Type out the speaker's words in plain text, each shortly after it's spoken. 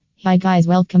Hi guys,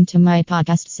 welcome to my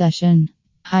podcast session.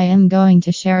 I am going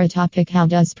to share a topic: how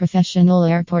does professional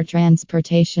airport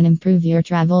transportation improve your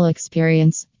travel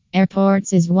experience?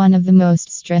 Airports is one of the most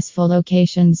stressful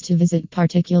locations to visit,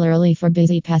 particularly for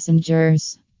busy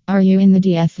passengers. Are you in the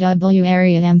DFW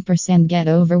area and get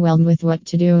overwhelmed with what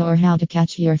to do or how to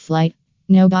catch your flight?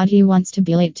 Nobody wants to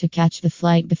be late to catch the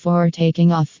flight before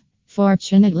taking off.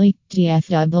 Fortunately,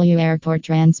 DFW airport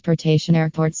transportation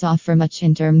airports offer much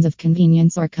in terms of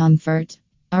convenience or comfort.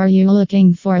 Are you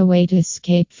looking for a way to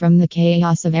escape from the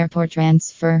chaos of airport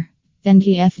transfer? Then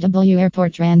DFW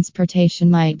airport transportation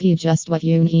might be just what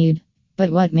you need. But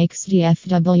what makes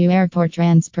DFW airport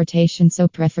transportation so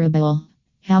preferable?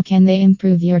 How can they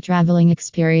improve your traveling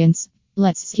experience?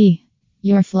 Let's see.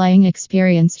 Your flying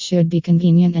experience should be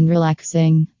convenient and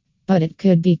relaxing. But it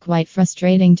could be quite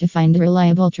frustrating to find a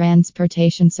reliable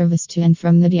transportation service to and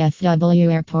from the DFW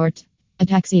airport. A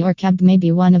taxi or cab may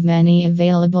be one of many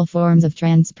available forms of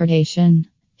transportation.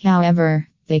 However,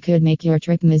 they could make your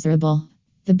trip miserable.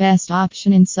 The best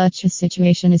option in such a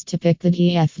situation is to pick the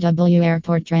DFW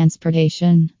airport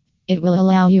transportation. It will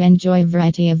allow you to enjoy a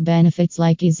variety of benefits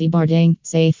like easy boarding,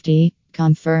 safety,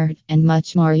 comfort, and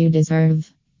much more you deserve.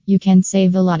 You can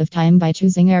save a lot of time by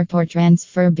choosing airport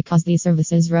transfer because these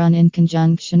services run in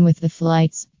conjunction with the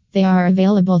flights. They are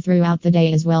available throughout the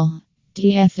day as well.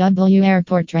 DFW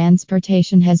airport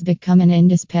transportation has become an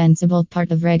indispensable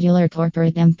part of regular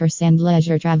corporate and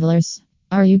leisure travelers.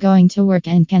 Are you going to work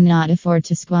and cannot afford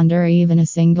to squander even a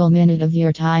single minute of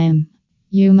your time?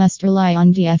 You must rely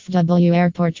on DFW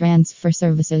airport transfer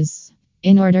services.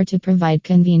 In order to provide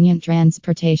convenient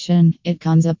transportation, it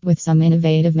comes up with some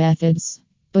innovative methods.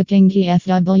 Booking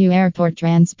DFW airport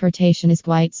transportation is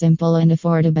quite simple and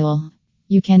affordable.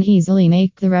 You can easily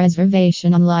make the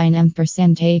reservation online and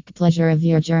take pleasure of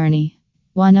your journey.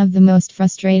 One of the most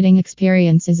frustrating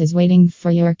experiences is waiting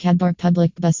for your cab or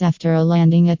public bus after a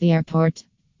landing at the airport.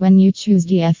 When you choose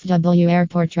DFW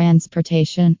airport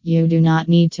transportation, you do not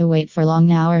need to wait for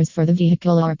long hours for the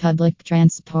vehicle or public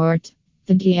transport.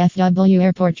 The DFW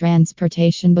airport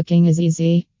transportation booking is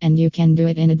easy, and you can do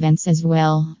it in advance as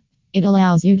well. It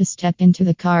allows you to step into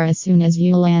the car as soon as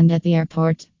you land at the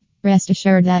airport. Rest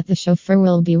assured that the chauffeur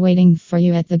will be waiting for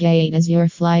you at the gate as your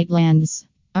flight lands.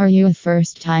 Are you a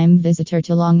first-time visitor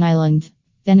to Long Island?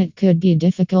 Then it could be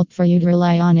difficult for you to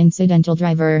rely on incidental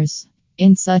drivers.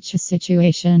 In such a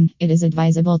situation, it is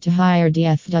advisable to hire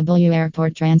DFW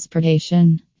airport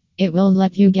transportation. It will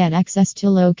let you get access to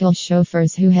local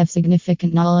chauffeurs who have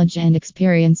significant knowledge and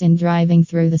experience in driving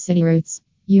through the city routes.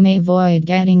 You may avoid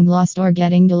getting lost or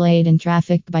getting delayed in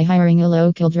traffic by hiring a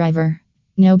local driver.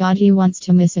 Nobody wants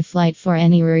to miss a flight for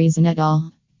any reason at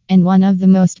all. And one of the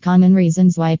most common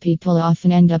reasons why people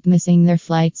often end up missing their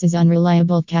flights is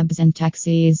unreliable cabs and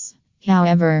taxis.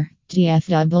 However,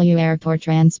 DFW airport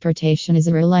transportation is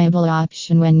a reliable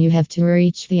option when you have to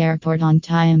reach the airport on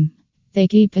time. They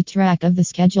keep a track of the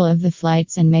schedule of the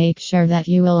flights and make sure that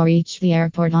you will reach the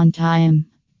airport on time.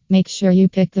 Make sure you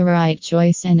pick the right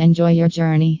choice and enjoy your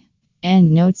journey.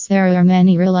 And notes: there are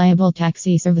many reliable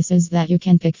taxi services that you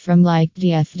can pick from, like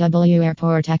DFW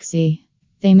Airport Taxi.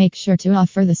 They make sure to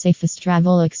offer the safest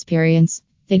travel experience.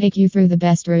 They take you through the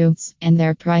best routes, and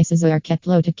their prices are kept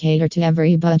low to cater to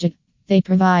every budget. They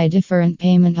provide different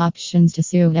payment options to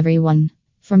suit everyone.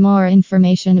 For more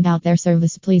information about their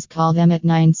service, please call them at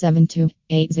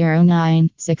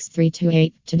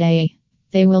 972-809-6328 today.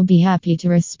 They will be happy to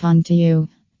respond to you.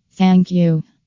 Thank you.